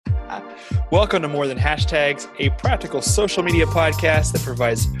Welcome to More Than Hashtags, a practical social media podcast that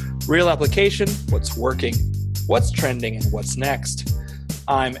provides real application, what's working, what's trending, and what's next.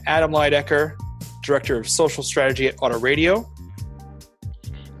 I'm Adam Leidecker, Director of Social Strategy at Auto Radio.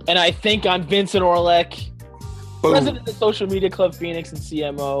 And I think I'm Vincent Orlek, Boom. President of Social Media Club Phoenix and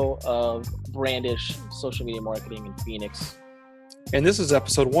CMO of Brandish Social Media Marketing in Phoenix. And this is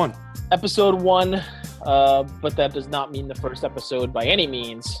episode 1. Episode 1, but that does not mean the first episode by any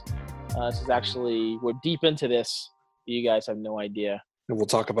means. This is actually, we're deep into this. You guys have no idea. And we'll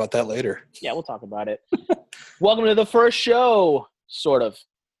talk about that later. Yeah, we'll talk about it. Welcome to the first show, sort of.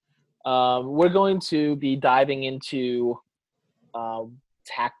 We're going to be diving into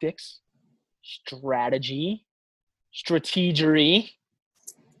tactics, strategy, strategery,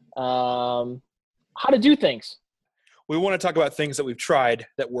 how to do things. We want to talk about things that we've tried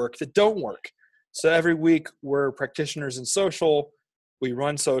that work, that don't work. So every week we're practitioners in social. We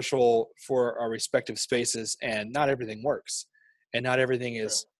run social for our respective spaces, and not everything works. And not everything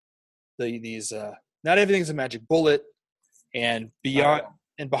is not everything's a magic bullet. And beyond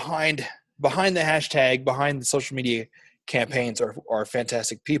and behind the hashtag, behind the social media campaigns are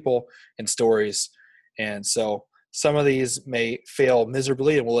fantastic people and stories. And so some of these may fail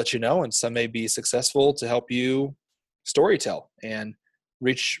miserably, and we'll let you know, and some may be successful to help you storytell and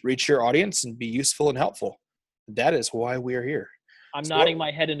reach your audience and be useful and helpful. That is why we are here. I'm nodding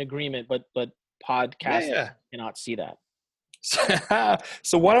my head in agreement, but podcast cannot see that.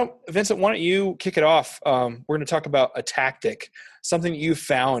 So Vincent, why don't you kick it off? We're going to talk about a tactic, something you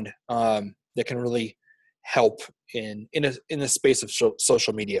found that can really help in the space of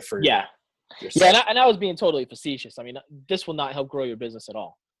social media for yourself. Yeah, and I was being totally facetious. I mean, this will not help grow your business at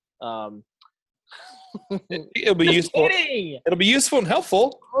all. It'll be useful. Kidding. It'll be useful and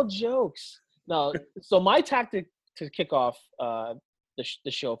helpful. All jokes. No. So my tactic to kick off the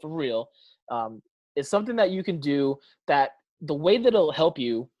show for real is something that you can do that the way that it'll help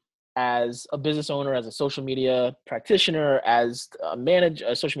you as a business owner, as a social media practitioner, as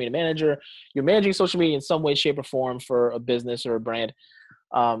a social media manager. You're managing social media in some way, shape, or form for a business or a brand.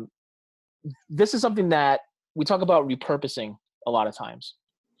 This is something that we talk about repurposing a lot of times.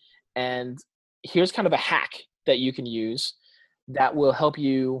 And here's kind of a hack that you can use that will help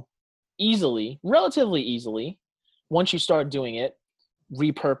you relatively easily, once you start doing it,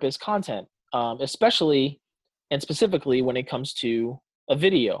 repurpose content, especially and specifically when it comes to a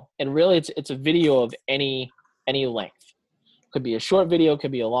video. And really, it's a video of any length. Could be a short video,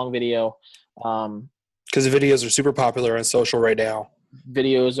 could be a long video. Because videos are super popular on social right now.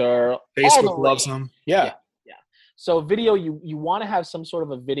 Videos are Facebook loves them. Yeah. So video, you want to have some sort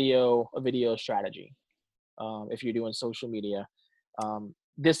of a video strategy if you're doing social media.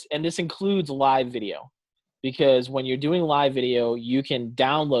 This includes live video, because when you're doing live video, you can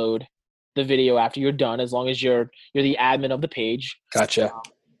download the video after you're done, as long as you're the admin of the page. Gotcha.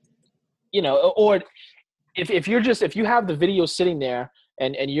 Or if you have the video sitting there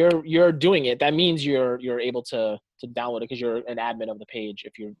and you're doing it, that means you're able to download it because you're an admin of the page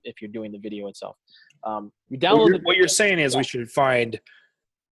if you're doing the video itself. You download what you're saying is we should find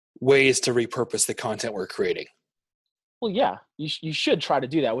ways to repurpose the content we're creating. Well, yeah, you should try to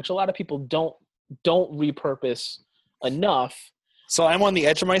do that, which a lot of people don't repurpose enough. So I'm on the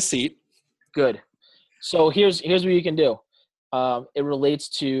edge of my seat. Good. So here's what you can do. It relates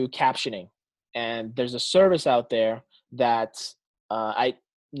to captioning, and there's a service out there that I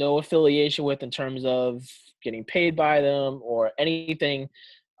no affiliation with in terms of getting paid by them or anything.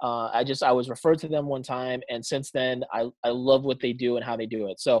 I was referred to them one time, and since then I love what they do and how they do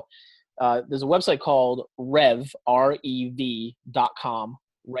it. So there's a website called Rev, REV.com.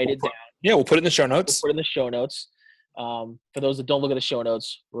 Write it down. Yeah, we'll put it in the show notes. For those that don't look at the show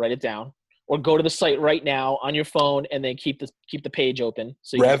notes, write it down. Or go to the site right now on your phone and then keep the page open.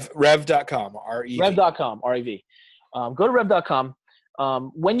 So Rev.com, R-E-V. Rev.com, R-E-V. Go to Rev.com.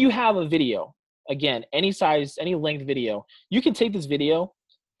 When you have a video, again, any size, any length video, you can take this video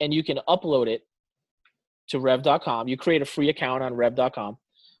and you can upload it to Rev.com. You create a free account on Rev.com.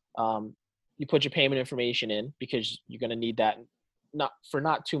 You put your payment information in because you're going to need that. Not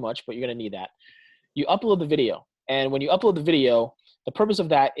too much, but you're going to need that. You upload the video. And when you upload the video, the purpose of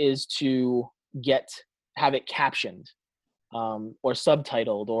that is to have it captioned or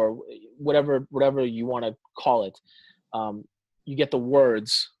subtitled or whatever you want to call it. You get the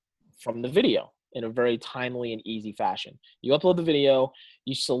words from the video in a very timely and easy fashion. You upload the video,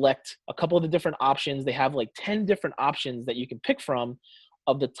 you select a couple of the different options. They have like 10 different options that you can pick from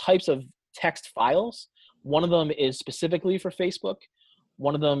of the types of text files. One of them is specifically for Facebook.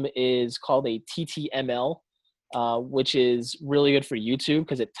 One of them is called a TTML. which is really good for YouTube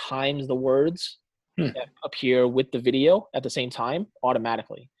because it times the words Hmm. that appear with the video at the same time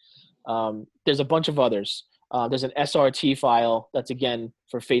automatically. There's a bunch of others. There's an SRT file that's, again,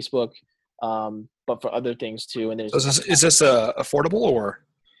 for Facebook, but for other things too. And there's Is this affordable or?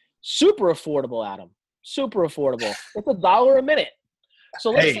 super affordable, Adam. Super affordable. It's $1 a minute.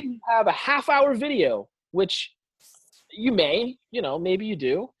 So let's say you have a half-hour video, which you may, maybe you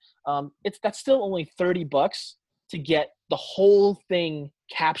do. That's still only $30 to get the whole thing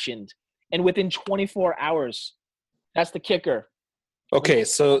captioned, and within 24 hours. That's the kicker. Okay,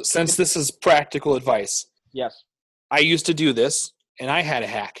 so since this is practical advice, yes, I used to do this, and I had a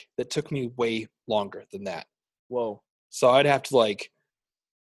hack that took me way longer than that. Whoa. So I'd have to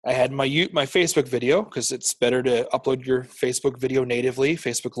I had my Facebook video because it's better to upload your Facebook video natively.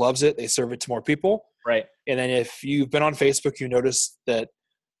 Facebook loves it; they serve it to more people. Right. And then if you've been on Facebook, you notice that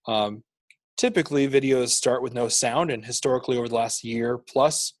typically videos start with no sound, and historically over the last year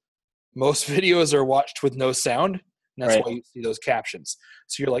plus, most videos are watched with no sound. And that's why you see those captions.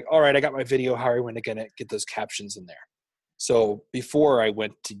 So you're like, all right, I got my video. How are we going to get those captions in there? So before I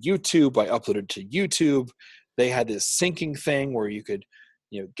went to YouTube, I uploaded to YouTube. They had this syncing thing where you could,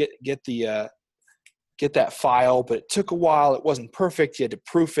 get that file, but it took a while. It wasn't perfect. You had to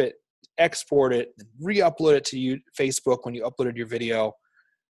proof it, export it, and re-upload it to Facebook when you uploaded your video.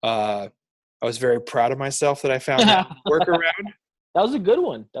 I was very proud of myself that I found that workaround. That was a good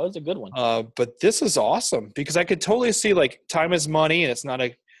one. But this is awesome because I could totally see time is money, and it's not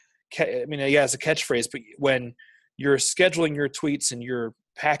it's a catchphrase, but when you're scheduling your tweets and you're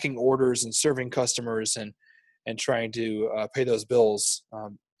packing orders and serving customers and trying to pay those bills,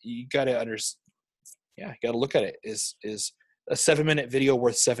 you got to you got to look at it. Is a 7-minute video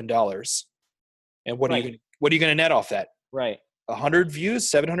worth $7? And what are you going to net off that? Right. 100 views,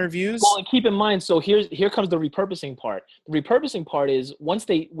 700 views. Well, and keep in mind, so here comes the repurposing part. The repurposing part is once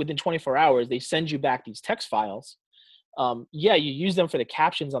within 24 hours, they send you back these text files. You use them for the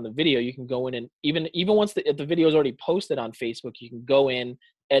captions on the video. You can go in and even once if the video is already posted on Facebook, you can go in,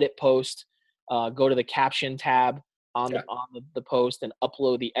 edit post, go to the caption tab on the post and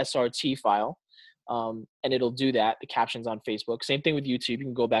upload the SRT file. And it'll do that, the captions on Facebook. Same thing with YouTube. You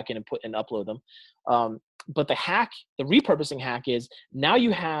can go back in and upload them. But the repurposing hack is now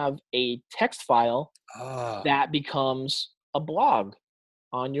you have a text file that becomes a blog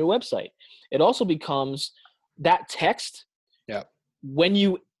on your website. It also becomes that text. Yeah. When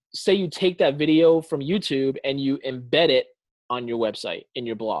you say you take that video from YouTube and you embed it on your website in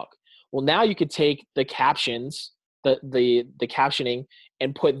your blog. Well, now you could take the captions, the captioning,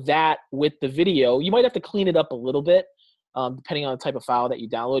 and put that with the video. You might have to clean it up a little bit, depending on the type of file that you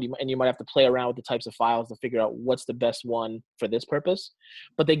download. And you might have to play around with the types of files to figure out what's the best one for this purpose.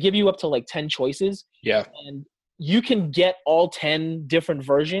 But they give you up to 10 choices. Yeah. And you can get all 10 different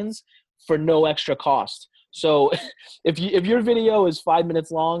versions for no extra cost. So if your video is 5 minutes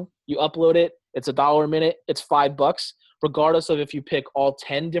long, you upload it, it's $1 a minute, it's $5, regardless of if you pick all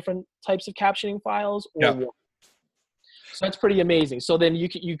 10 different types of captioning files or one. So that's pretty amazing. So then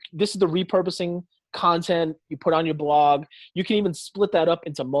this is the repurposing content you put on your blog. You can even split that up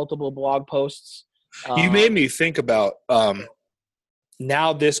into multiple blog posts. You made me think about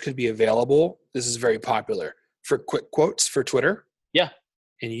now this could be available. This is very popular for quick quotes for Twitter. Yeah.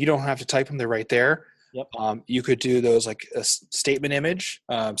 And you don't have to type them. They're right there. Yep. You could do those like a statement image.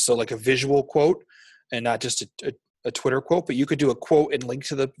 So like a visual quote and not just a Twitter quote, but you could do a quote and link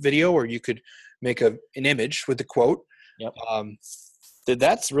to the video, or you could make an image with the quote. Yep.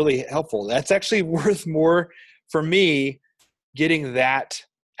 That's really helpful. That's actually worth more for me getting that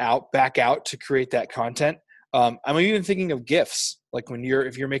back out to create that content. I'm even thinking of GIFs, like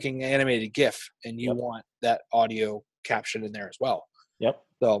if you're making an animated GIF and you want that audio caption in there as well. Yep.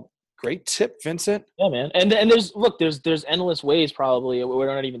 So great tip, Vincent. Yeah, man. And there's endless ways probably.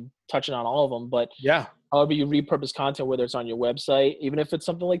 We're not even touching on all of them, but yeah. However you repurpose content, whether it's on your website, even if it's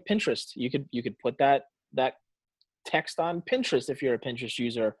something like Pinterest, you could put that text on Pinterest if you're a Pinterest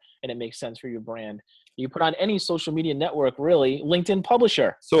user and it makes sense for your brand. You put on any social media network, really. LinkedIn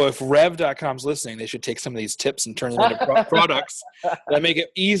Publisher. So if Rev.com's listening, they should take some of these tips and turn them into products that make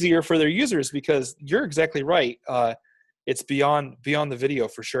it easier for their users, because you're exactly right. It's beyond the video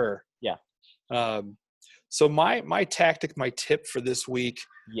for sure. Yeah. So my tactic, my tip for this week,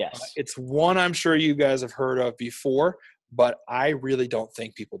 yes, it's one I'm sure you guys have heard of before, but I really don't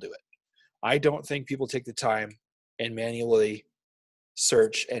think people do it. I don't think people take the time and manually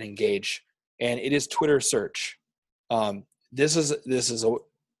search and engage, and it is Twitter search. This is a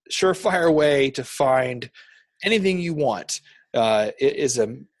surefire way to find anything you want. is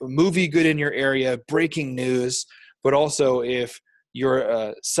a movie good in your area, breaking news, but also if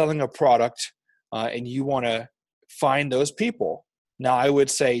you're selling a product and you want to find those people. Now, I would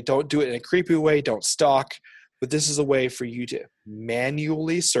say don't do it in a creepy way, don't stalk, but this is a way for you to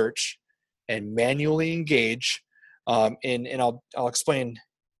manually search and manually engage. And I'll explain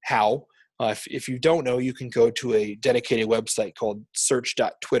how. If you don't know, you can go to a dedicated website called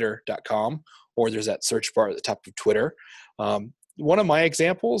search.twitter.com, or there's that search bar at the top of Twitter. One of my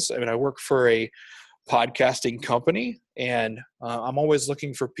examples, I mean, I work for a podcasting company, and I'm always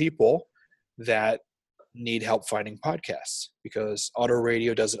looking for people that need help finding podcasts because auto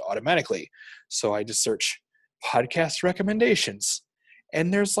radio does it automatically. So I just search podcast recommendations,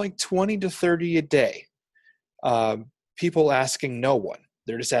 and there's like 20 to 30 a day. People asking no one.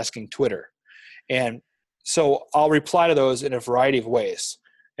 They're just asking Twitter. And so I'll reply to those in a variety of ways.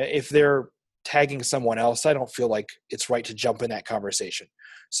 If they're tagging someone else, I don't feel like it's right to jump in that conversation.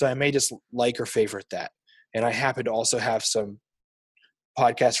 So I may just like or favorite that. And I happen to also have some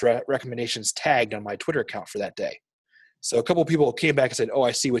podcast recommendations tagged on my Twitter account for that day. So a couple of people came back and said, "Oh,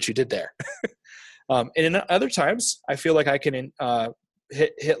 I see what you did there." And in other times, I feel like I can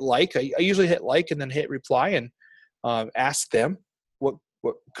hit like. I usually hit like and then hit reply and ask them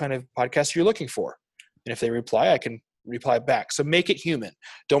what kind of podcast you're looking for. And if they reply, I can reply back. So make it human.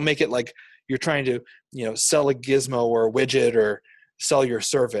 Don't make it like you're trying to, sell a gizmo or a widget or sell your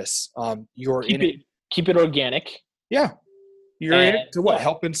service. Keep it organic. Yeah. You're in it to what?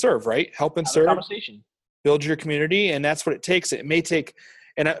 Help and serve, right? Help and serve. Conversation. Build your community, and that's what it takes. It may take,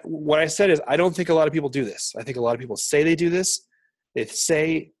 and what I said is I don't think a lot of people do this. I think a lot of people say they do this. They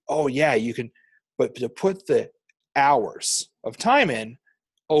say, "Oh yeah, you can," but to put the hours of time in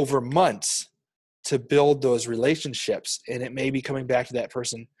over months to build those relationships, and it may be coming back to that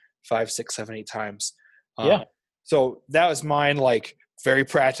person 5, 6, 7, 8 times. So that was mine, like very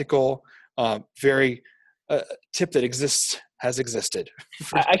practical, very tip that has existed.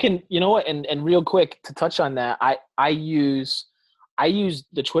 I can, and real quick to touch on that, I use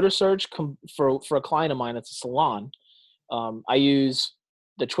the Twitter search for a client of mine that's a salon. I use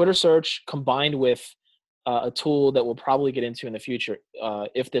the Twitter search combined with a tool that we'll probably get into in the future,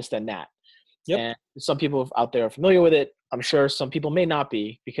 If This Then That. Yep. And some people out there are familiar with it. I'm sure some people may not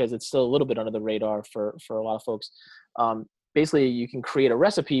be because it's still a little bit under the radar for a lot of folks. Basically, you can create a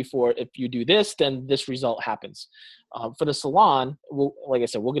recipe for if you do this, then this result happens. For the salon, like I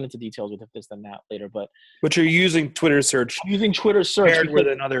said, we'll get into details with If This Then That later. But you're using Twitter search. I'm using Twitter search paired with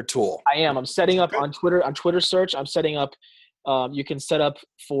another tool. I am. I'm setting up on Twitter search. I'm setting up. You can set up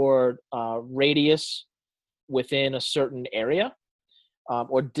for radius within a certain area.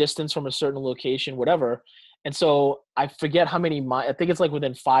 Or distance from a certain location, whatever. And so I forget how many miles, I think it's like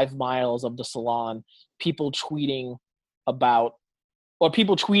within 5 miles of the salon, people tweeting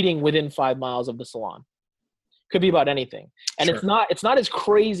within 5 miles of the salon. Could be about anything. And Sure. It's not as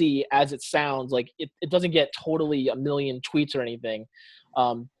crazy as it sounds. Like it doesn't get totally a million tweets or anything.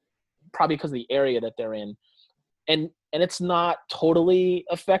 Probably because of the area that they're in. And it's not totally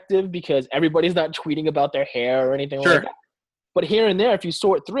effective because everybody's not tweeting about their hair or anything Sure. like that. But here and there, if you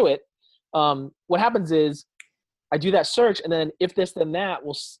sort through it, what happens is I do that search, and then If This Then That,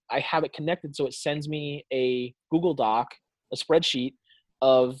 I have it connected so it sends me a Google Doc, a spreadsheet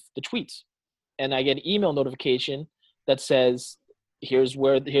of the tweets. And I get an email notification that says, here's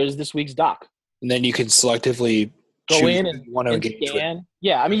this week's doc. And then you can selectively go in and want to engage scan. with.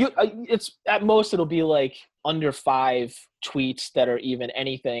 Yeah, I mean, it's at most it'll be like under 5 tweets that are even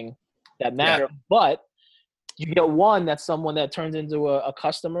anything that matter. Yeah. But you get one that's someone that turns into a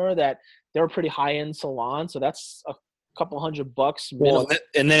customer that they're a pretty high-end salon, so that's a couple $100 minimum. Well,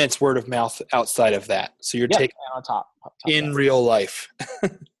 and then it's word of mouth outside of that. So you're taking on top in real life.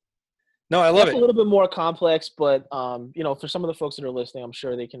 No, I love it. A little bit more complex, but for some of the folks that are listening, I'm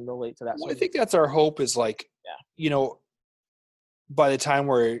sure they can relate to that. Well, I think that's our hope is like, by the time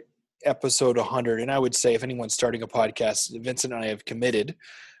we're episode 100, and I would say if anyone's starting a podcast, Vincent and I have committed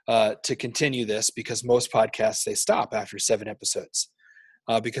to continue this because most podcasts, they stop after 7 episodes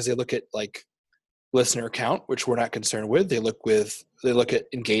because they look at like listener count, which we're not concerned with. They look at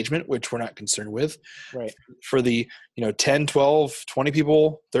engagement, which we're not concerned with. Right. For the 10, 12, 20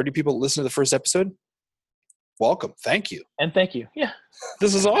 people, 30 people that listen to the first episode, welcome. Thank you. And thank you. Yeah.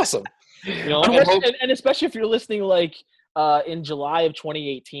 This is awesome. And especially if you're listening like in July of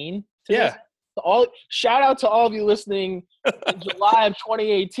 2018. Yeah. Shout out to all of you listening in July of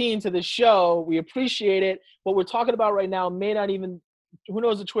 2018 to the show. We appreciate it. What we're talking about right now may not even, who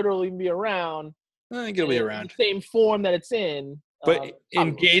knows if Twitter will even be around. I think it'll be around. The same form that it's in. But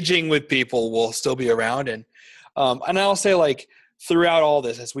engaging with people will still be around. And And I'll say, like, throughout all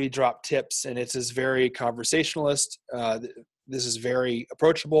this, as we drop tips, and it's very conversationalist, this is very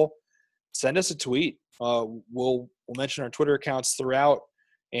approachable. Send us a tweet. We'll mention our Twitter accounts throughout.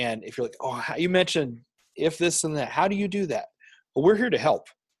 And if you're like, oh, you mentioned if this and that, how do you do that? Well, we're here to help.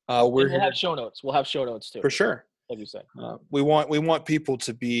 We'll have show notes. We'll have show notes too. For sure. Like you said. We want people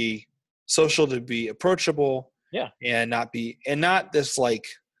to be social, to be approachable. Yeah. And not this like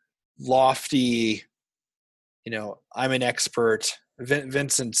lofty, I'm an expert.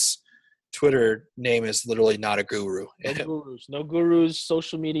 Vincent's Twitter name is literally not a guru. No gurus,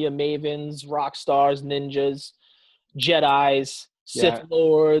 social media mavens, rock stars, ninjas, Jedis, Sith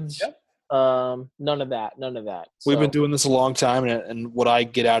Lords. Yep. None of that. We've been doing this a long time, and what I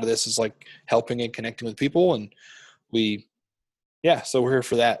get out of this is like helping and connecting with people, and so we're here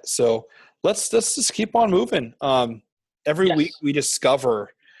for that. So let's just keep on moving. Every week we discover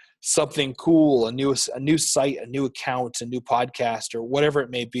something cool, a new site, a new account, a new podcast, or whatever it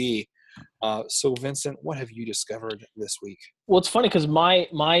may be. So Vincent, what have you discovered this week? Well, it's funny because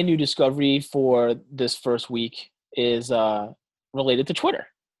my new discovery for this first week is related to Twitter.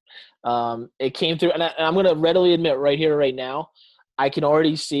 It came through, and I'm going to readily admit right here, right now, I can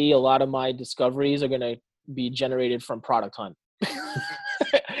already see a lot of my discoveries are going to be generated from Product Hunt.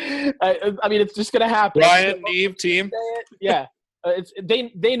 I mean, it's just going to happen. Brian, Neve, team. Yeah.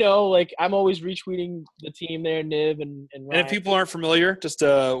 They know, like, I'm always retweeting the team there, Niv and Ryan. And if people aren't familiar, just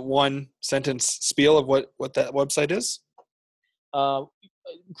a one sentence spiel of what that website is.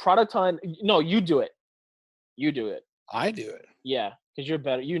 Product Hunt. No, you do it. I do it. Yeah, because you're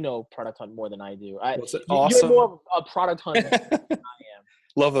better. You know Product Hunt more than I do. Awesome. You're more of a Product Hunt than I am.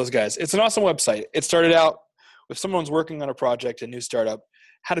 Love those guys. It's an awesome website. It started out if someone's working on a project, a new startup,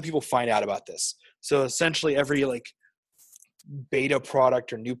 how do people find out about this? So essentially every like beta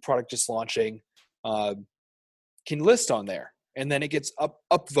product or new product just launching can list on there, and then it gets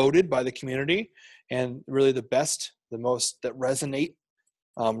upvoted by the community, and really the best, the most that resonate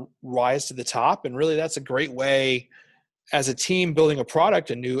rise to the top. And really that's a great way as a team building a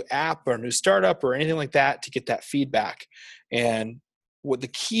product, a new app or a new startup or anything like that, to get that feedback. And what the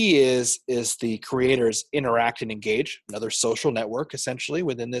key is the creators interact and engage, another social network essentially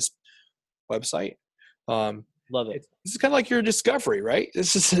within this website. Love it. This is kind of like your discovery, right?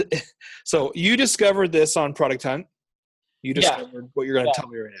 So you discovered this on Product Hunt. You discovered what you're going to tell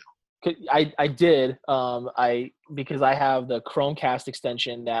me right now. I did. Because I have the Chromecast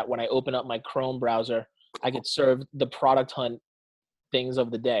extension that when I open up my Chrome browser, I get served the Product Hunt things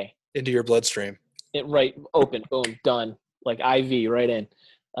of the day into your bloodstream. Open, boom, done, like IV right in.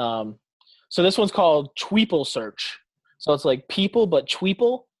 So this one's called Tweeple Search. So it's like people, but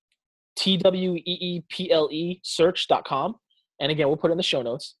Tweeple. TWEEPLE search.com. And again, we'll put it in the show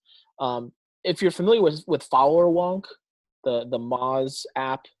notes. If you're familiar with Follower Wonk, the Moz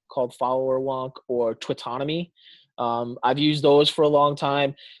app called Follower Wonk, or Twitonomy, I've used those for a long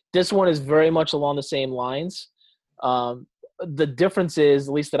time. This one is very much along the same lines. The difference is,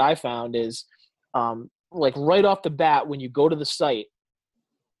 at least that I found, is like right off the bat, when you go to the site,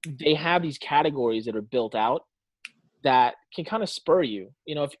 they have these categories that are built out that can kind of spur you,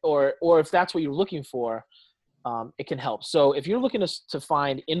 or if that's what you're looking for, it can help. So if you're looking to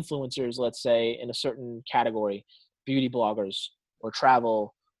find influencers, let's say in a certain category, beauty bloggers or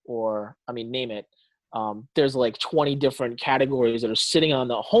travel, or name it, there's like 20 different categories that are sitting on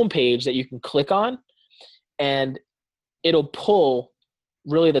the homepage that you can click on, and it'll pull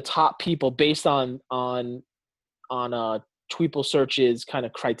really the top people based on Tweeple Search's kind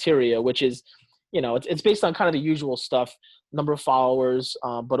of criteria, which is, it's based on kind of the usual stuff, number of followers,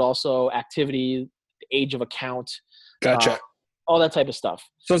 but also activity, age of account. Gotcha. All that type of stuff.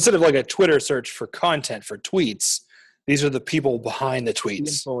 So instead of like a Twitter search for content for tweets, these are the people behind the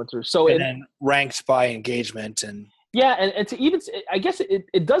tweets. Influencers. So then ranked by engagement and. Yeah, and to even, I guess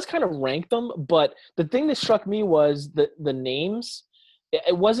it does kind of rank them, but the thing that struck me was the names.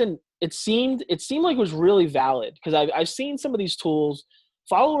 It seemed like it was really valid, because I've seen some of these tools.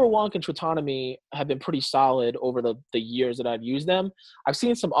 Follower Wonk and Twitonomy have been pretty solid over the years that I've used them. I've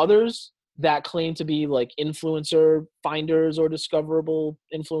seen some others that claim to be like influencer finders or discoverable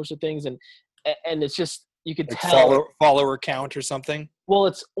influencer things, and it's just, you could like tell follower count or something. Well,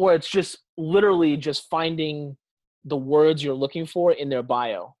 it's just literally just finding the words you're looking for in their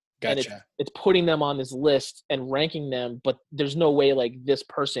bio. Gotcha. And it's putting them on this list and ranking them, but there's no way like this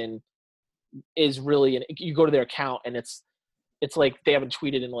person is really you go to their account and it's like they haven't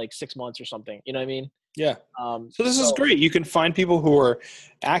tweeted in like 6 months or something. You know what I mean? Yeah. So this is great. You can find people who are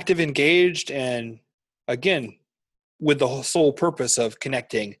active, engaged, and again, with the sole purpose of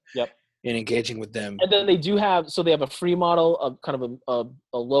connecting. Yep. in engaging with them. And then they do have, so they have a free model, of kind of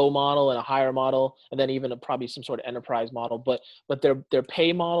a low model and a higher model, and then even probably some sort of enterprise model. But their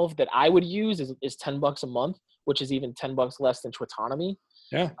pay model that I would use is $10 a month, which is even $10 less than Twitonomy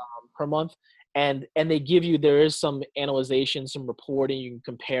per month. And they give you, there is some analyzation, some reporting. You can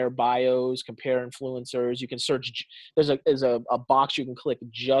compare bios, compare influencers. You can search. There's a box you can click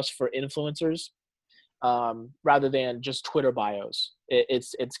just for influencers. Rather than just Twitter bios.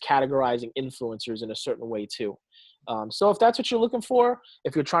 It's categorizing influencers in a certain way too. So if that's what you're looking for,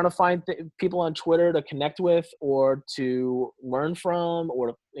 if you're trying to find people on Twitter to connect with or to learn from,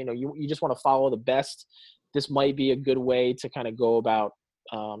 or you just want to follow the best, this might be a good way to kind of go about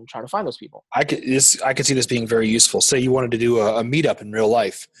trying to find those people. I could see this being very useful. Say you wanted to do a meetup in real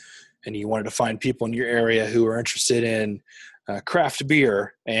life, and you wanted to find people in your area who are interested in craft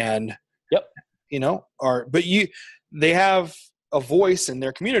beer and they have a voice in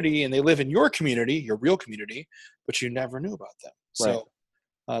their community and they live in your community, your real community, but you never knew about them. Right.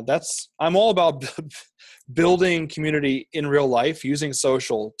 So I'm all about building community in real life, using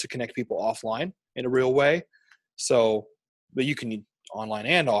social to connect people offline in a real way. So, but you can online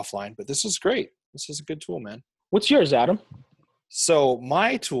and offline, but this is great. This is a good tool, man. What's yours, Adam? So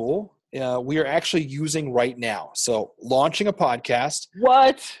my tool, we are actually using right now. So launching a podcast.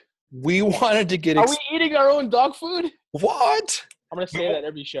 What? We wanted to get. Are we eating our own dog food? What? I'm gonna say that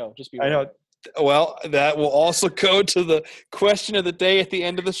every show. Just be. I know. Well, that will also go to the question of the day at the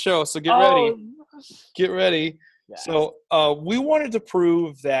end of the show. So get ready. Get ready. Yeah. So we wanted to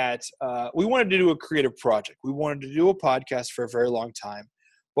prove that we wanted to do a creative project. We wanted to do a podcast for a very long time,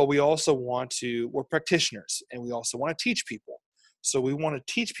 but we also we're practitioners, and we also want to teach people. So we want to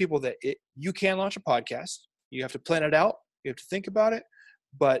teach people that you can launch a podcast. You have to plan it out. You have to think about it,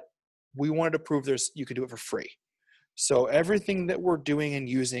 but we wanted to prove you can do it for free. So everything that we're doing and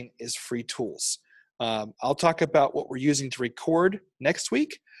using is free tools. I'll talk about what we're using to record next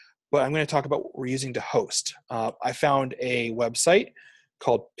week, but I'm going to talk about what we're using to host. I found a website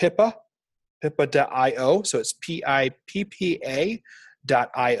called Pippa, pippa.io. So it's PIPPA.io.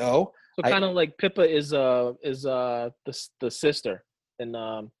 So kind of like Pippa is the sister, and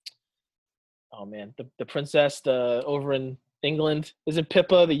the princess over in England. Isn't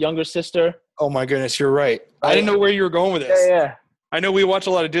Pippa the younger sister? Oh my goodness, you're right. I didn't know where you were going with this. Yeah. I know we watch a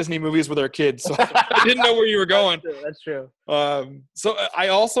lot of Disney movies with our kids, so I didn't know where you were going. That's true. So I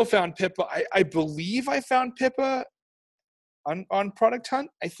also found Pippa. I believe I found Pippa on Product Hunt.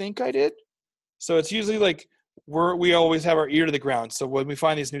 I think I did. So it's usually like we always have our ear to the ground. So when we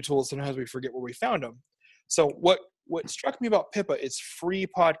find these new tools, sometimes we forget where we found them. So what struck me about Pippa is free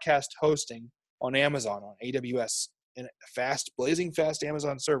podcast hosting on Amazon, on AWS, and blazing fast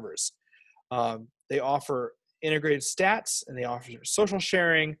Amazon servers. They offer integrated stats, and they offer social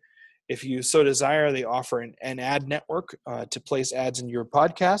sharing. If you so desire, they offer an ad network to place ads in your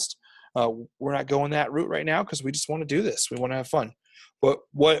podcast. We're not going that route right now because we just want to do this. We want to have fun. But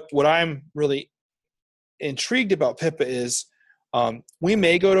what I'm really intrigued about Pippa is we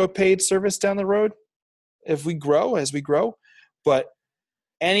may go to a paid service down the road as we grow, but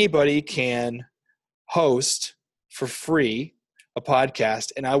anybody can host for free a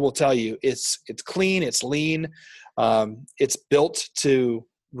podcast, and I will tell you, it's clean, it's lean, it's built to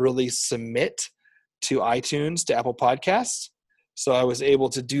really submit to iTunes, to Apple Podcasts. So I was able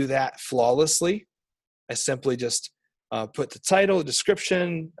to do that flawlessly. I simply just put the title, the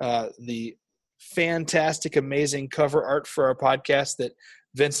description, the fantastic, amazing cover art for our podcast that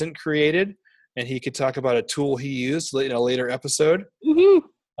Vincent created, and he could talk about a tool he used in a later episode.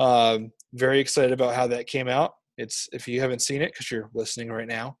 Mm-hmm. Very excited about how that came out. It's, if you haven't seen it, because you're listening right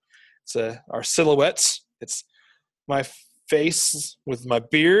now, it's our silhouettes. It's my face with my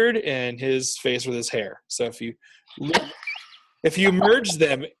beard and his face with his hair. So if you merge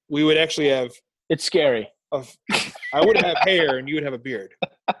them, we would actually have. It's scary. I would have hair and you would have a beard.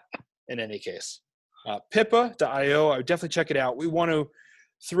 In any case, Pippa.io. I would definitely check it out. We want to,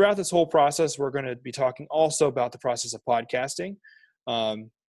 throughout this whole process, we're going to be talking also about the process of podcasting.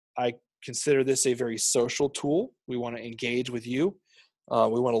 I consider this a very social tool. We want to engage with you.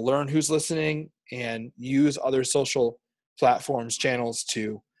 We want to learn who's listening and use other social platforms, channels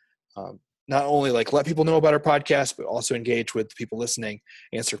to not only let people know about our podcast, but also engage with people listening,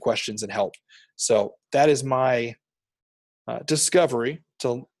 answer questions, and help. So that is my discovery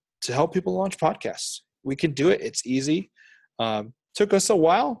to help people launch podcasts. We can do it. It's easy. Took us a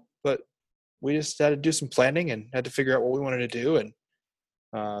while, but we just had to do some planning and had to figure out what we wanted to do. And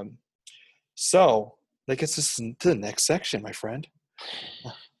so that gets us to the next section, my friend.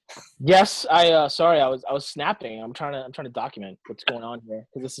 Yes, sorry, I was snapping. I'm trying to document what's going on here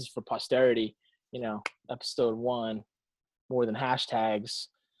because this is for posterity. Episode 1, more than hashtags.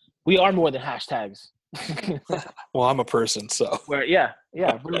 We are more than hashtags. Well, I'm a person, so. Where yeah,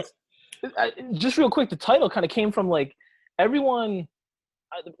 but just real quick, the title kind of came from like everyone,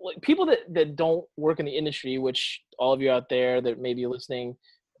 like people that don't work in the industry, which all of you out there that may be listening,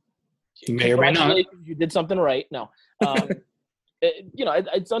 May or may not. congratulations, you did something right. No,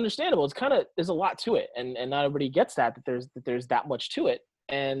 it's understandable. It's kind of, there's a lot to it, and not everybody gets that there's that much to it,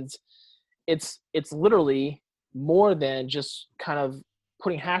 and it's literally more than just kind of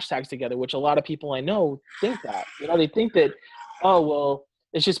putting hashtags together, which a lot of people I know think that. They think that, oh well,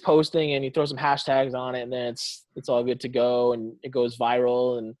 it's just posting and you throw some hashtags on it and then it's all good to go and it goes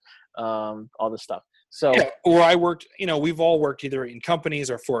viral and all this stuff. So where I worked, we've all worked either in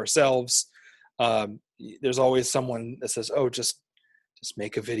companies or for ourselves. There's always someone that says, "Oh, just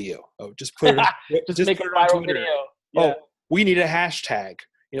make a video. Oh, just put it, just make a viral video. Yeah. Oh, we need a hashtag.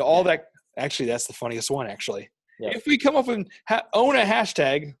 All that. Actually, that's the funniest one. Actually, if we come up and own a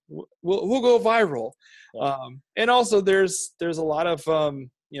hashtag, we'll go viral. Yeah. And also, there's a lot of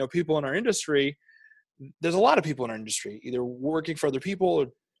people in our industry. There's a lot of people in our industry either working for other people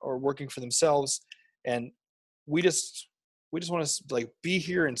or working for themselves, and we just want to be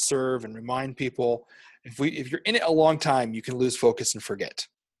here and serve and remind people. If you're in it a long time, you can lose focus and forget.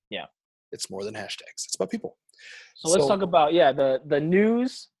 Yeah, it's more than hashtags. It's about people. So let's talk about the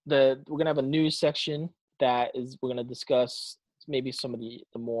news. We're gonna have a news section that is we're gonna discuss maybe some of the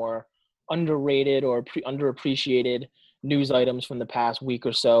more underrated or underappreciated news items from the past week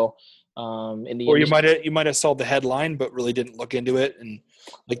or so. In the or industry. you might have saw the headline but really didn't look into it, and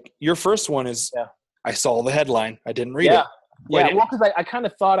your first one is I saw the headline, I didn't read it. Well, because I kind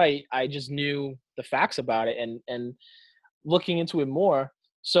of thought I just knew the facts about it, and looking into it more,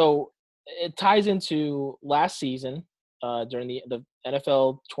 so it ties into last season during the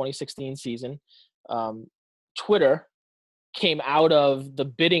NFL 2016 season. Twitter came out of the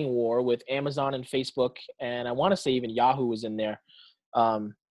bidding war with Amazon and Facebook, and I want to say even Yahoo was in there.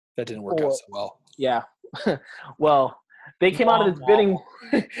 That didn't work out so well. Yeah. Well, they came out of this bidding.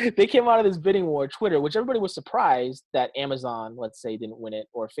 They came out of this bidding war, Twitter, which everybody was surprised that Amazon, let's say, didn't win it,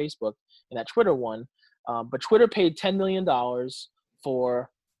 or Facebook, and that Twitter won. But Twitter paid $10 million for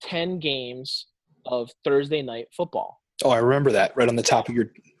 10 games of Thursday night football. Oh, I remember that right on the top of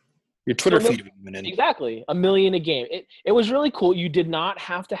your Twitter feed. Exactly, $1 million a game. It was really cool. You did not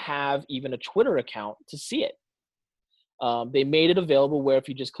have to have even a Twitter account to see it. They made it available where if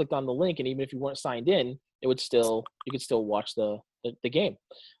you just clicked on the link and even if you weren't signed in, you could still watch the game.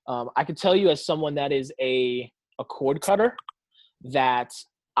 I could tell you as someone that is a cord cutter that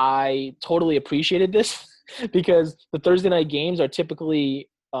I totally appreciated this because the Thursday night games are typically,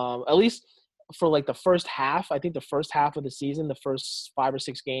 at least for the first half, I think the first half of the season, the first 5 or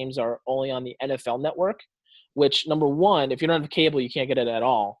 6 games are only on the NFL Network, which, number one, if you don't have cable, you can't get it at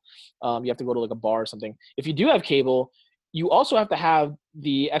all. You have to go to a bar or something. If you do have cable, you also have to have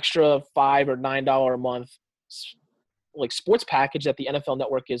the extra $5 or $9 a month sports package that the NFL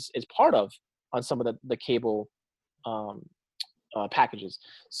Network is part of on some of the cable packages.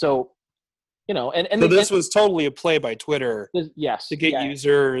 So, and so this was totally a play by Twitter. Yes, to get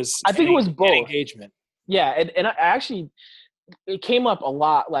users. I think it was both engagement. Yeah, and I actually, it came up a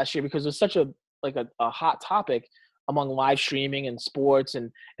lot last year because it was such a hot topic among live streaming and sports,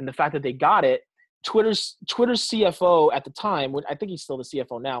 and the fact that they got it. Twitter's CFO at the time, I think he's still the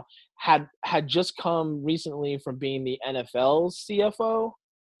CFO now, had just come recently from being the NFL's CFO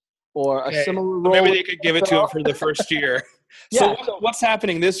or a similar role. Maybe they could give it to him for the first year. So what's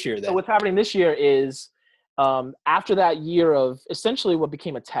happening this year then? So what's happening this year is after that year of essentially what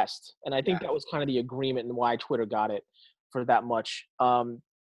became a test, and I think that was kind of the agreement and why Twitter got it for that much.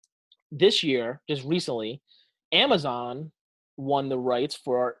 This year, just recently, Amazon won the rights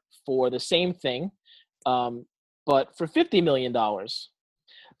for the same thing, but for $50 million.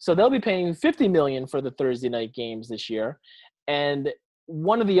 So they'll be paying $50 million for the Thursday night games this year. And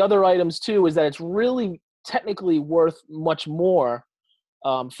one of the other items too is that it's really technically worth much more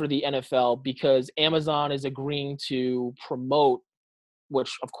for the NFL because Amazon is agreeing to promote,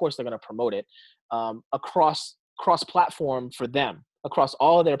 which of course they're going to promote it, across platform for them, across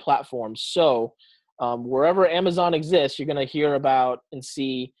all of their platforms. So wherever Amazon exists, you're going to hear about and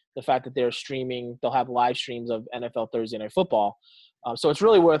see the fact that they're streaming. They'll have live streams of NFL Thursday Night Football. So it's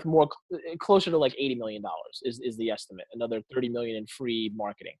really worth more, closer to $80 million is the estimate. Another $30 million in free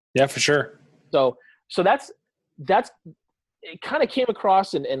marketing. Yeah, for sure. So that's it. Kind of came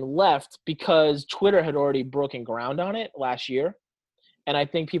across and left because Twitter had already broken ground on it last year, and I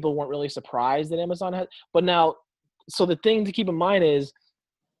think people weren't really surprised that Amazon had. But now, so the thing to keep in mind is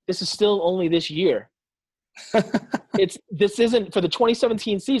this is still only this year. This isn't for the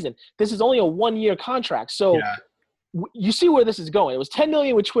 2017 season. This is only a 1-year contract. So you see where this is going. It was 10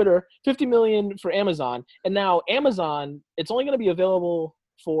 million with Twitter, 50 million for Amazon, and now Amazon, it's only going to be available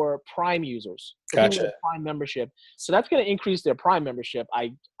for Prime users. Gotcha. Prime membership. So that's going to increase their Prime membership.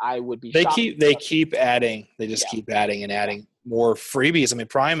 I would be. They keep adding. They just keep adding and adding more freebies. I mean,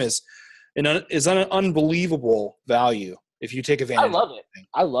 Prime is an unbelievable value if you take advantage.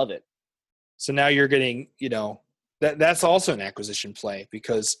 I love it. So now you're getting, that's also an acquisition play,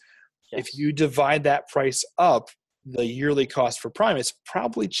 because if you divide that price up, the yearly cost for Prime is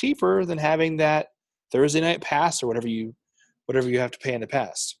probably cheaper than having that Thursday night pass or whatever you have to pay in the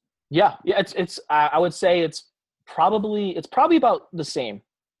past. Yeah. It's I would say it's probably about the same.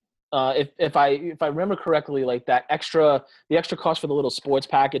 If I remember correctly, like the extra cost for the little sports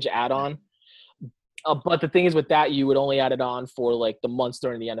package add-on. But the thing is with that, you would only add it on for like the months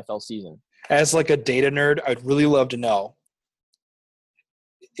during the NFL season. As like a data nerd, I'd really love to know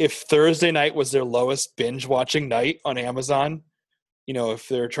if Thursday night was their lowest binge watching night on Amazon, if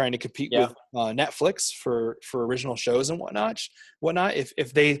they're trying to compete with Netflix for original shows and whatnot,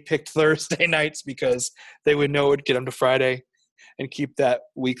 if they picked Thursday nights because they would know it would get them to Friday and keep that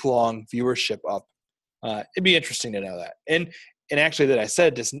week-long viewership up. It'd be interesting to know that. And actually that I just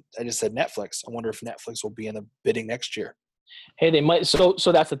said Netflix. I wonder if Netflix will be in the bidding next year. Hey, they might. So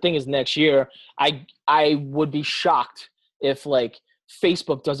that's the thing is next year, I would be shocked if like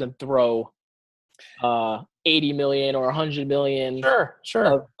Facebook doesn't throw 80 million or 100 million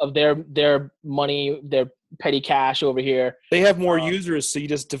of their money, their petty cash over here. They have more users, so you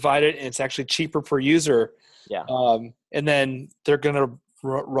just divide it and it's actually cheaper per user. Yeah. And then they're going to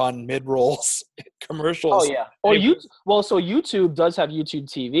run mid-rolls commercials. Oh yeah. Or so YouTube does have YouTube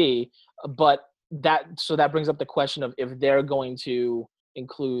TV, but that brings up the question of if they're going to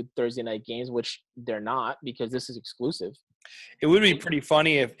include Thursday night games, which they're not, because this is exclusive. It would be pretty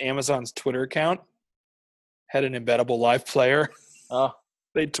funny if Amazon's Twitter account had an embeddable live player. Oh.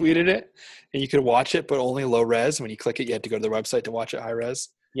 They tweeted it and you could watch it, but only low res. When you click it, you had to go to their website to watch it high res.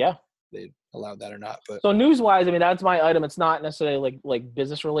 Yeah. They allowed that or not. But so news wise, I mean, that's my item. It's not necessarily like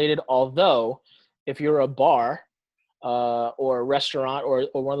business related, although if you're a bar or a restaurant or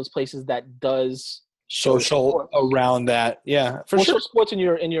one of those places that does social around that. Yeah, for sure. Sports in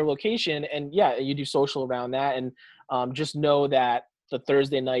your location, and you do social around that, and just know that the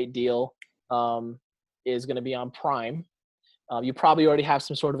Thursday night deal is going to be on Prime. You probably already have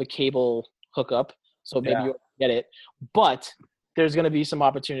some sort of a cable hookup, so maybe you'll get it. But there's going to be some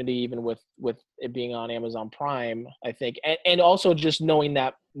opportunity even with it being on Amazon Prime, I think, and also just knowing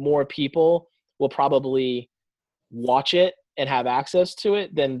that more people will probably watch it and have access to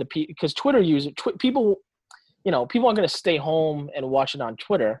it than because Twitter people aren't going to stay home and watch it on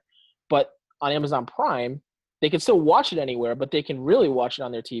Twitter, but on Amazon Prime they can still watch it anywhere, but they can really watch it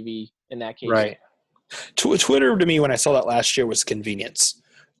on their TV in that case. Right. Twitter to me when I saw that last year was convenience.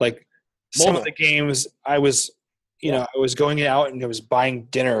 Like some of the games I was I was going out and I was buying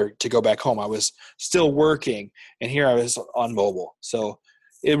dinner to go back home. I was still working, and here I was on mobile. So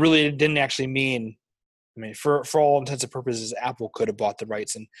it really didn't actually mean. I mean, for all intents and purposes, Apple could have bought the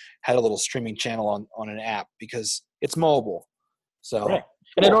rights and had a little streaming channel on an app because it's mobile. So, right.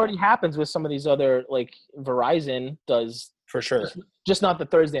 And it already happens with some of these other, like Verizon does. For sure. Just not the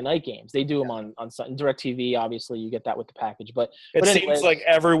Thursday night games. They do them on DirecTV. Obviously, you get that with the package. But seems like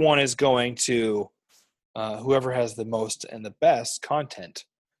everyone is going to whoever has the most and the best content,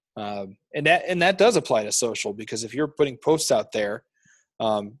 and that does apply to social, because if you're putting posts out there,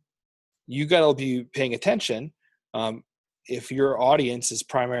 you got to be paying attention. If your audience is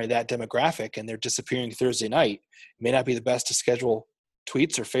primarily that demographic and they're disappearing Thursday night, it may not be the best to schedule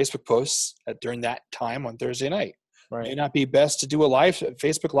tweets or Facebook posts during that time on Thursday night. Right. It may not be best to do a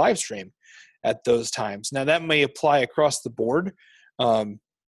Facebook live stream at those times. Now that may apply across the board,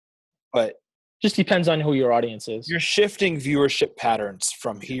 but just depends on who your audience is. You're shifting viewership patterns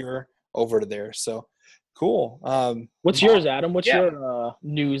from here over to there. So cool. What's yours, Adam? What's your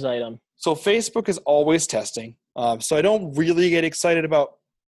news item? So Facebook is always testing. So I don't really get excited about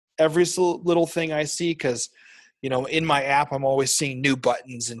every little thing I see because, in my app, I'm always seeing new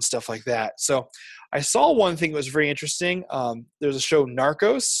buttons and stuff like that. So I saw one thing that was very interesting. There's a show,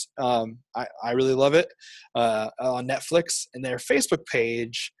 Narcos. I really love it on Netflix. And their Facebook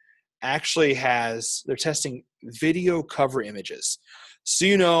page actually they're testing video cover images.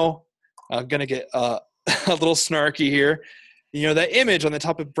 So, I'm going to get a little snarky here. That image on the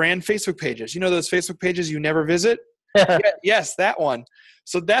top of brand Facebook pages, those Facebook pages you never visit, Yeah, yes, that one.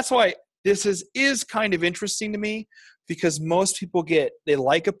 So that's why this is kind of interesting to me, because most people they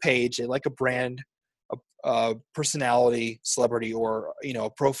like a page, they like a brand, a personality, celebrity, or a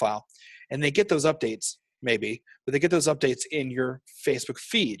profile, and they get those updates maybe, but they get those updates in your Facebook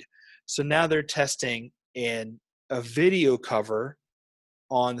feed. So now they're testing in a video cover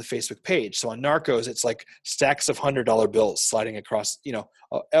on the Facebook page. So on Narcos, it's like stacks of $100 bills sliding across,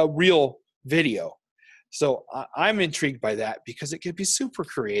 a real video. So I'm intrigued by that because it could be super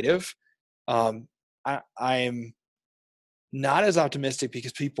creative. I'm not as optimistic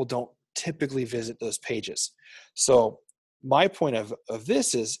because people don't typically visit those pages. So my point of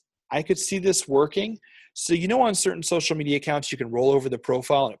this is I could see this working. So, on certain social media accounts, you can roll over the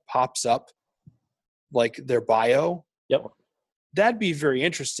profile and it pops up like their bio. Yep. That'd be very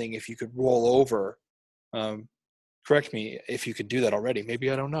interesting if you could roll over. Correct me if you could do that already.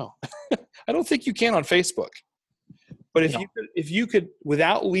 Maybe I don't know. I don't think you can on Facebook. But if you could,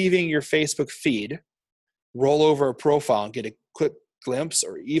 without leaving your Facebook feed, roll over a profile and get a quick glimpse,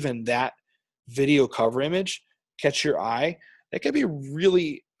 or even that video cover image, catch your eye, that could be a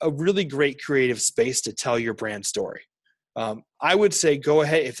really great creative space to tell your brand story. I would say go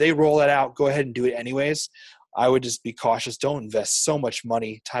ahead. If they roll that out, go ahead and do it anyways. I would just be cautious. Don't invest so much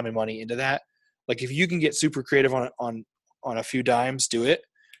time and money into that. Like if you can get super creative on a few dimes, do it.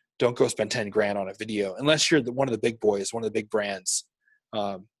 Don't go spend 10 grand on a video unless you're one of the big boys, one of the big brands.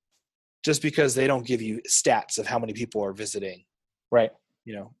 Just because they don't give you stats of how many people are visiting. Right.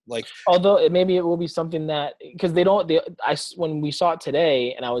 Although maybe it will be something that, because when we saw it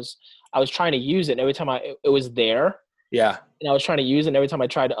today and I was trying to use it, and every time it was there. Yeah. And I was trying to use it, and every time I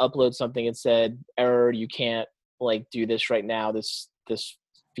tried to upload something, it said, error, you can't do this right now. This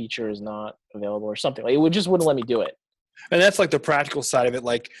feature is not available or something. Like it just wouldn't let me do it. And that's like the practical side of it.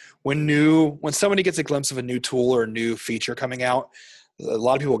 Like when somebody gets a glimpse of a new tool or a new feature coming out, a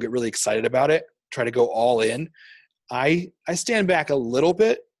lot of people get really excited about it, try to go all in. I stand back a little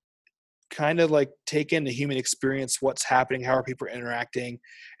bit, kind of like take in the human experience, what's happening, how are people interacting,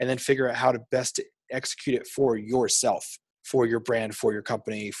 and then figure out how to best execute it for yourself, for your brand, for your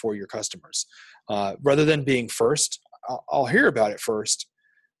company, for your customers. Rather than being first, I'll hear about it first.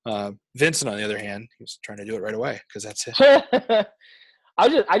 Vincent, on the other hand, he was trying to do it right away because that's it.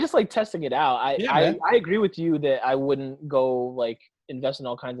 I just like testing it out. I agree with you that I wouldn't go invest in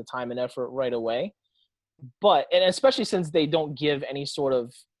all kinds of time and effort right away. And especially since they don't give any sort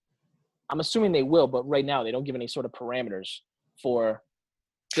of, I'm assuming they will, but right now they don't give any sort of parameters for,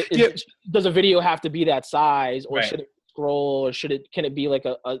 does a video have to be that size, or should it scroll, or can it be like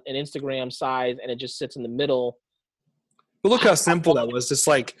an Instagram size and it just sits in the middle? But look how simple that was. Just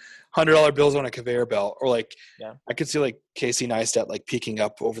like $100 bills on a conveyor belt, or I could see Casey Neistat peeking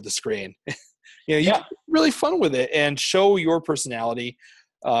up over the screen. Really fun with it and show your personality.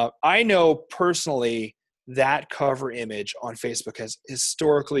 I know personally that cover image on Facebook has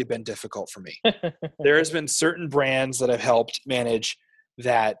historically been difficult for me. There has been certain brands that I've helped manage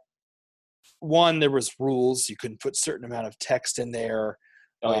that. One, there was rules. You couldn't put certain amount of text in there.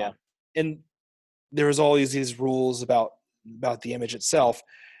 And there was all these rules about the image itself.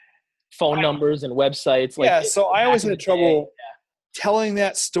 Phone numbers and websites. So I always had trouble telling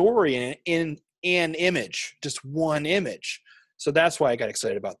that story in an image, just one image. So that's why I got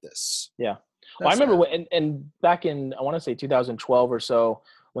excited about this. Yeah. Well, I remember and back in, I want to say 2012 or so,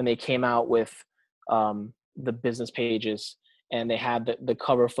 when they came out with the business pages and they had the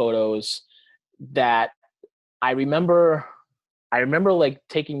cover photos, that I remember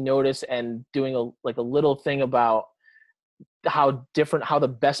taking notice and doing a little thing about how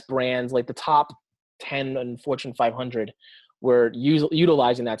the best brands, like the top 10 and Fortune 500, were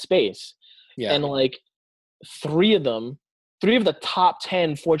utilizing that space. Yeah. And three of the top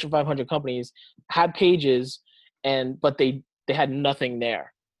 10 Fortune 500 companies had pages, but they had nothing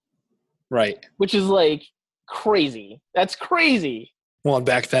there. Right. Which is crazy. That's crazy. Well, and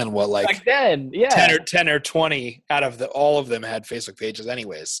back then, back then, yeah, 10 or 20 out of all of them had Facebook pages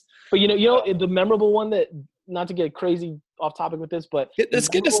anyways. But the memorable one, that, not to get crazy off topic with this, but let's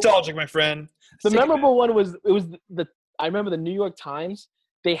get nostalgic, my friend. The memorable one was I remember the New York Times,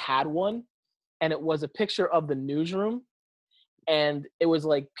 they had one, and it was a picture of the newsroom, and it was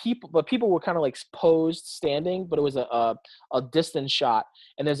people were kind of posed standing, but it was a distance shot,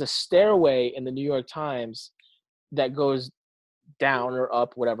 and there's a stairway in the New York Times that goes down or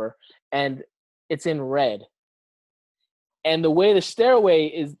up, whatever, and it's in red. And the way the stairway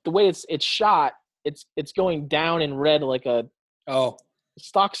is, the way it's shot, it's going down in red like a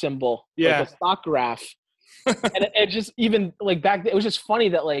stock symbol, like a stock graph. And it just, even back then, it was just funny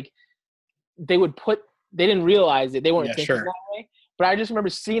that they would put they didn't realize it. They weren't Yeah, thinking sure. that way. But I just remember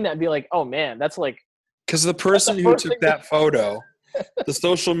seeing that and be like, oh man, that's like Because the person who first took thing that photo, the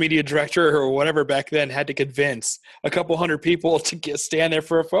social media director or whatever back then, had to convince a couple hundred people to stand there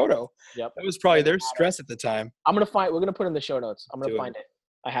for a photo. Yep. That was probably their stress at the time. We're gonna put it in the show notes. I'm gonna find it.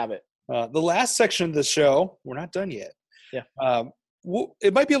 I have it. The last section of the show, we're not done yet. Yeah.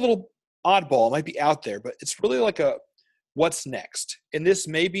 It might be a little oddball, it might be out there, but it's really like a what's next. And this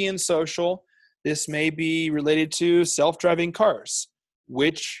may be in social. This may be related to self-driving cars,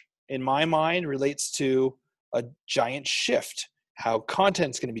 which in my mind relates to a giant shift, how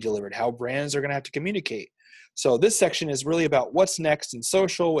content's going to be delivered, how brands are going to have to communicate. So this section is really about what's next in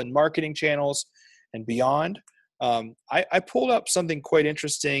social and marketing channels and beyond. I pulled up something quite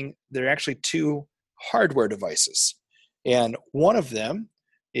interesting. There are actually two hardware devices, and one of them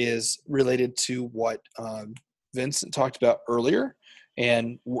is related to what Vincent talked about earlier,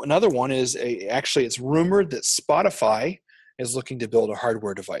 and another one is actually it's rumored that Spotify is looking to build a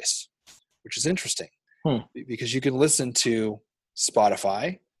hardware device, which is interesting because you can listen to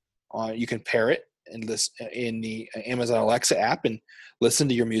Spotify, you can pair it and listen in the Amazon Alexa app and listen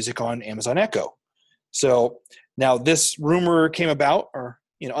to your music on Amazon Echo. So now this rumor came about, or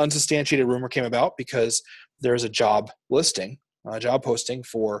unsubstantiated rumor came about because there's a job posting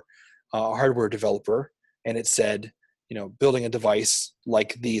for a hardware developer, and it said, building a device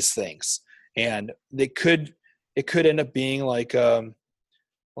like these things, and it could end up being like there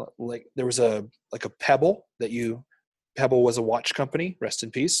was a Pebble Pebble was a watch company, rest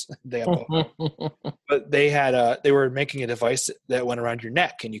in peace. But they were making a device that went around your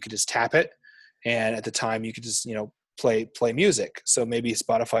neck and you could just tap it. And at the time you could just, play music. So maybe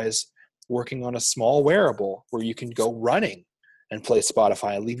Spotify is working on a small wearable where you can go running and play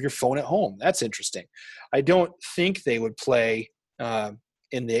Spotify and leave your phone at home. That's interesting. I don't think they would play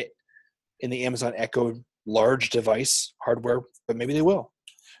in the Amazon Echo large device hardware, but maybe they will.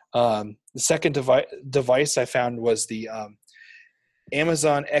 The second device I found was the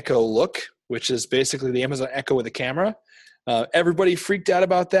Amazon Echo Look, which is basically the Amazon Echo with a camera. Everybody freaked out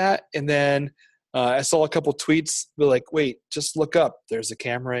about that. And then I saw a couple tweets like, wait, just look up. There's a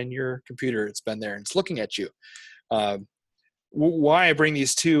camera in your computer. It's been there and it's looking at you. Why I bring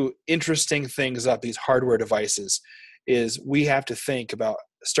these two interesting things up, these hardware devices, is we have to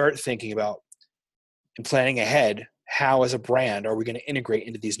start thinking about and planning ahead. How, as a brand, are we going to integrate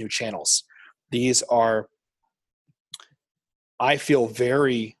into these new channels? These are, I feel,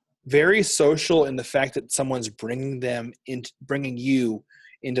 very, very social in the fact that someone's bringing you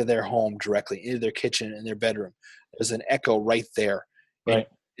into their home directly, into their kitchen, in their bedroom. There's an Echo right there, right?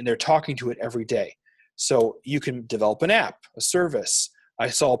 And they're talking to it every day. So you can develop an app, a service. I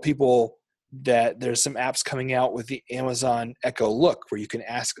saw people that there's some apps coming out with the Amazon Echo Look where you can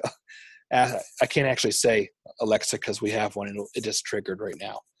ask. I can't actually say Alexa because we have one and it just triggered right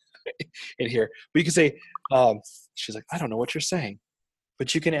now in here. But you can say, she's like, I don't know what you're saying.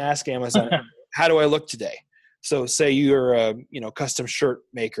 But you can ask Amazon, how do I look today? So say you're a custom shirt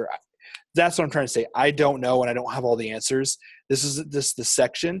maker. That's what I'm trying to say. I don't know and I don't have all the answers. This is the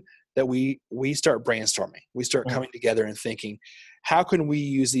section that we start brainstorming. We start coming together and thinking, how can we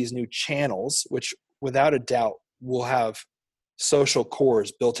use these new channels, which without a doubt will have social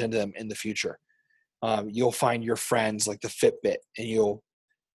cores built into them in the future. You'll find your friends like the Fitbit, and you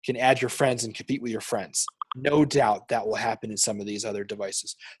can add your friends and compete with your friends. No doubt that will happen in some of these other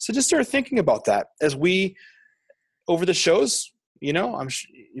devices. So just start thinking about that as we, over the shows,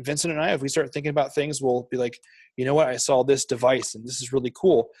 Vincent and I, if we start thinking about things, we'll be like, you know what, I saw this device and this is really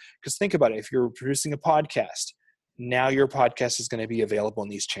cool. Because think about it, if you're producing a podcast, now your podcast is going to be available in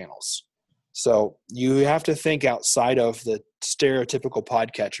these channels. So you have to think outside of the stereotypical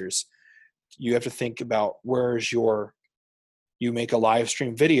podcatchers. You have to think about you make a live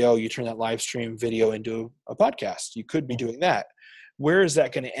stream video, you turn that live stream video into a podcast. You could be doing that. Where is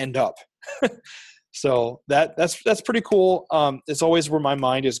that going to end up? So that's pretty cool. It's always where my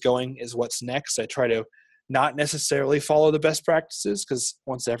mind is going, is what's next. I try to not necessarily follow the best practices, because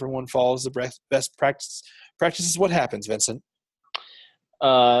once everyone follows the best practices, what happens, Vincent?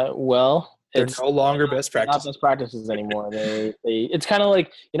 Well, they're no longer best practices. Not best practices anymore. It's kind of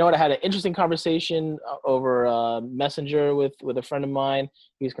like, I had an interesting conversation over Messenger with a friend of mine.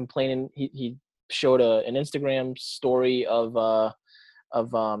 He was complaining. He showed an Instagram story of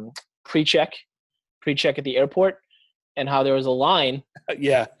pre-check at the airport, and how there was a line at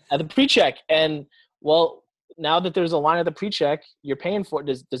the pre-check. And well, now that there's a line at the pre-check, you're paying for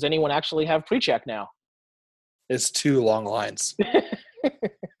it. Does anyone actually have pre-check now? It's two long lines.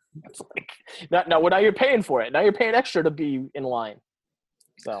 It's like, now you're paying for it. Now you're paying extra to be in line.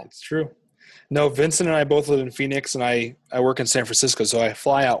 So it's true. No, Vincent and I both live in Phoenix, and I work in San Francisco, so I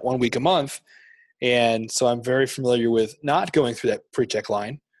fly out 1 week a month, and so I'm very familiar with not going through that pre-check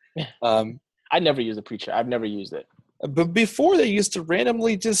line. I never use a pre-check. I've never used it. But before, they used to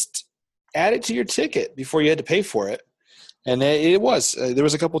randomly just add it to your ticket before you had to pay for it, and it was there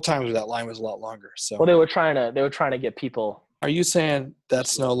was a couple times where that line was a lot longer. So, well, they were trying to get people. are you saying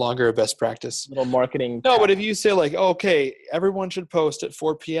that's no longer a best practice? Little marketing. No, but if you say like, okay, everyone should post at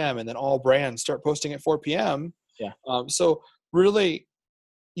 4 p.m. and then all brands start posting at 4 p.m. Yeah. So really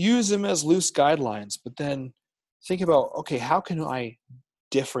use them as loose guidelines, but then think about, okay, how can I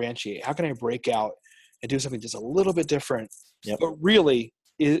differentiate? How can I break out and do something just a little bit different? Yep. But really,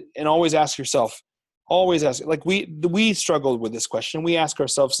 and always ask yourself, like we struggled with this question. We ask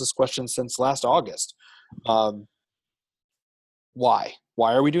ourselves this question since last August. Why?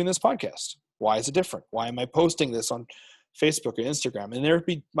 Why are we doing this podcast? Why is it different? Why am I posting this on Facebook or Instagram? And there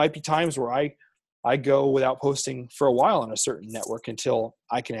might be times where I go without posting for a while on a certain network until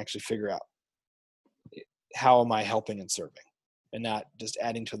I can actually figure out how am I helping and serving and not just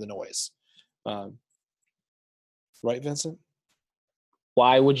adding to the noise. Right, Vincent?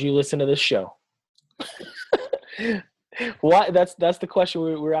 Why would you listen to this show? Why? That's the question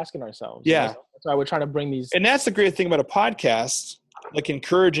we're asking ourselves. Yeah. That's why we're trying to bring these. And that's the great thing about a podcast, like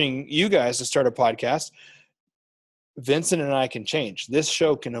encouraging you guys to start a podcast. Vincent and I can change. This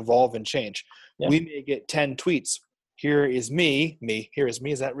show can evolve and change. Yeah. We may get 10 tweets. Here is me. Here is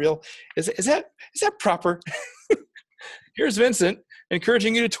me. Is that real? Is that proper? Here's Vincent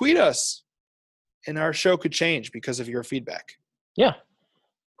encouraging you to tweet us. And our show could change because of your feedback. Yeah.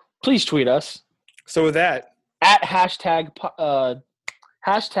 Please tweet us. So with that. At hashtags pod.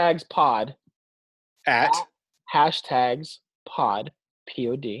 At hashtags pod.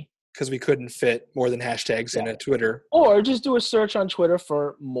 P-O-D. Because we couldn't fit more than hashtags in a Twitter. Or just do a search on Twitter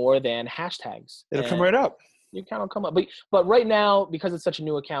for more than hashtags. It'll come right up. Your account will come up. But right now, because it's such a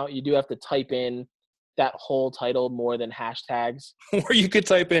new account, you do have to type in that whole title, more than hashtags. Or you could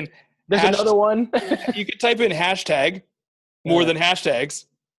type in. There's another one. You could type in hashtag more than hashtags.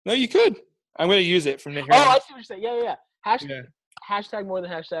 No, you could. I'm going to use it from here. Oh, I see what you're saying. Yeah. Hashtag more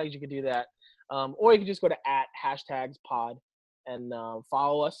than hashtags. You could do that. Or you could just go to @hashtags pod and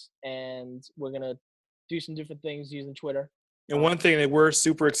follow us. And we're going to do some different things using Twitter. And one thing, that we're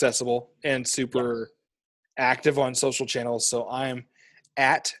super accessible and super active on social channels. So I'm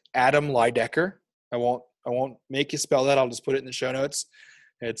at Adam Lydecker. I won't make you spell that. I'll just put it in the show notes.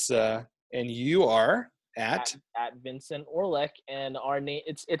 It's and you are at Vincent Orlek, and our name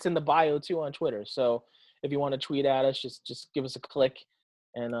it's in the bio too on Twitter. So if you want to tweet at us, just give us a click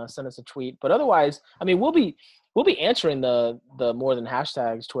and send us a tweet. But otherwise, I mean, we'll be answering the more than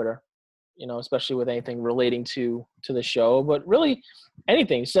hashtags Twitter, especially with anything relating to the show. But really,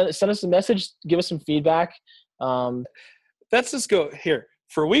 anything. Send us a message. Give us some feedback. Let's just go here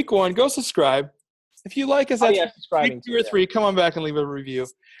for week 1. Go subscribe. If you like us, week 2 or 3, come on back and leave a review.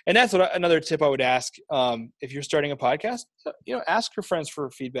 And that's another tip I would ask. If you're starting a podcast, ask your friends for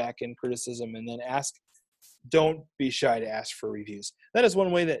feedback and criticism, and then don't be shy to ask for reviews. That is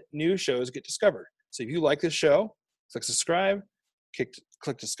one way that new shows get discovered. So if you like this show, click subscribe,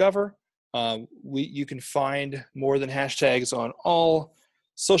 click discover. You can find more than hashtags on all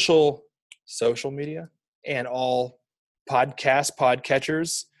social media and all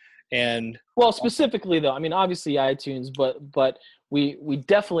podcatchers. And specifically though, I mean, obviously iTunes, but we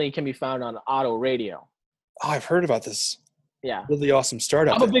definitely can be found on Auto Radio. Oh, I've heard about this. Yeah, really awesome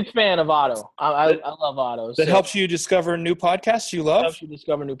startup. I'm a big fan of Auto. I love Auto. That helps you discover new podcasts you love. Helps you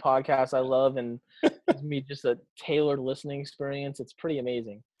discover new podcasts I love, and gives me just a tailored listening experience. It's pretty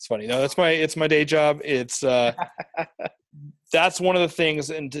amazing. It's funny. No, it's my day job. It's that's one of the things,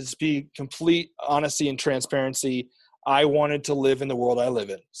 and to be complete honesty and transparency, I wanted to live in the world I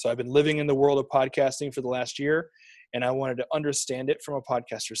live in. So I've been living in the world of podcasting for the last year, and I wanted to understand it from a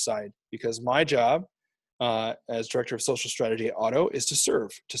podcaster side, because my job as director of social strategy at Auto is to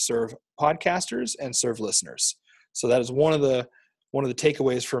serve podcasters and serve listeners. So that is one of the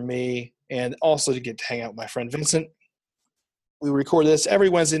takeaways for me, and also to get to hang out with my friend Vincent. We record this every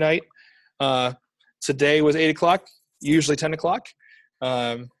Wednesday night. Today was 8:00, usually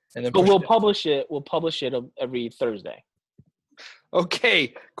 10:00. And then we'll publish it every Thursday.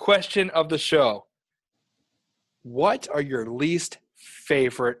 Okay. Question of the show. What are your least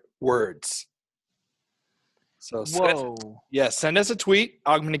favorite words? So send us a tweet.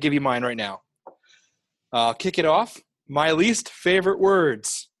 I'm going to give you mine right now. I'll kick it off. My least favorite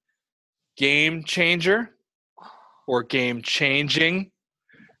words: game changer or game changing.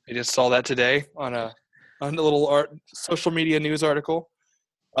 I just saw that today on a little social media news article.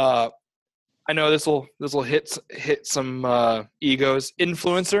 I know this will hit some egos.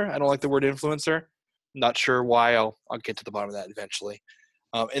 Influencer. I don't like the word influencer. Not sure why. I'll get to the bottom of that eventually.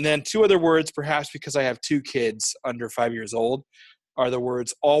 And then 2 other words, perhaps because I have 2 kids under 5 years old, are the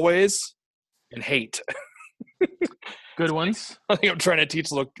words always and hate. Good ones. I think I'm trying to teach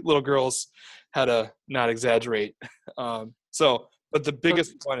little girls how to not exaggerate. But the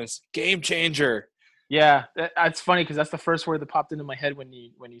biggest one is game changer. Yeah, it's funny because that's the first word that popped into my head when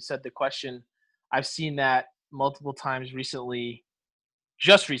you said the question. I've seen that multiple times recently,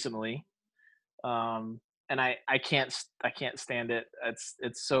 just recently, and I can't stand it.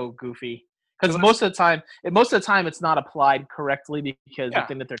 It's so goofy because most of the time it's not applied correctly because the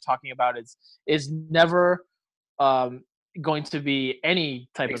thing that they're talking about is never going to be any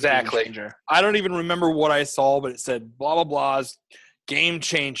type of game changer. I don't even remember what I saw, but it said blah blah blah's game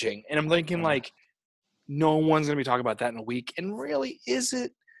changing, and I'm thinking like, no one's gonna be talking about that in a week, and really, is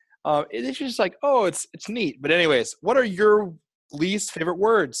it? It's just like, oh, it's neat. But anyways, what are your least favorite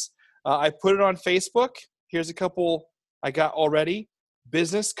words? I put it on Facebook. Here's a couple I got already.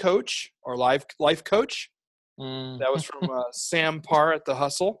 Business coach or life coach. That was from Sam Parr at The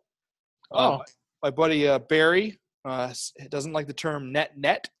Hustle. My buddy Barry doesn't like the term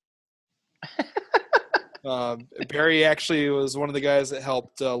net. Barry actually was one of the guys that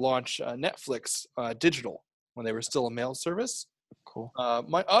helped launch Netflix digital when they were still a mail service. Cool.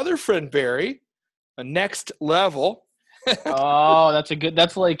 My other friend Barry, Next Level. Oh, that's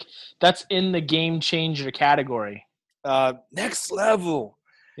in the game changer category. Next Level.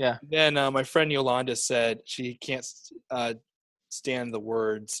 Yeah. Then my friend Yolanda said she can't stand the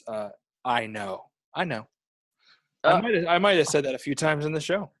words I know. I might have said that a few times in the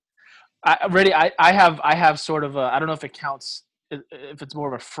show. I have sort of I don't know if it counts, if it's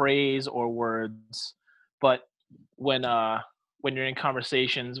more of a phrase or words, but when you're in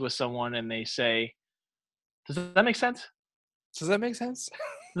conversations with someone and they say, does that make sense? Does that make sense?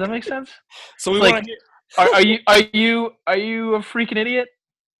 Does that make sense? So we want to. Are you a freaking idiot?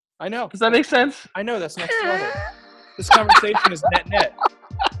 I know. Does that make sense? I know, that's next level. This conversation is net.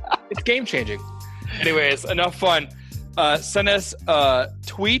 It's game changing. Anyways, enough fun. Send us a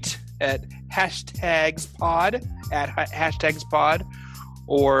tweet at #pod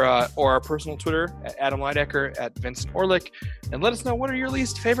or our personal Twitter at Adam Leidecker, at Vincent Orlick, and let us know what are your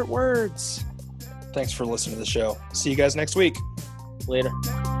least favorite words. Thanks for listening to the show. See you guys next week. Later.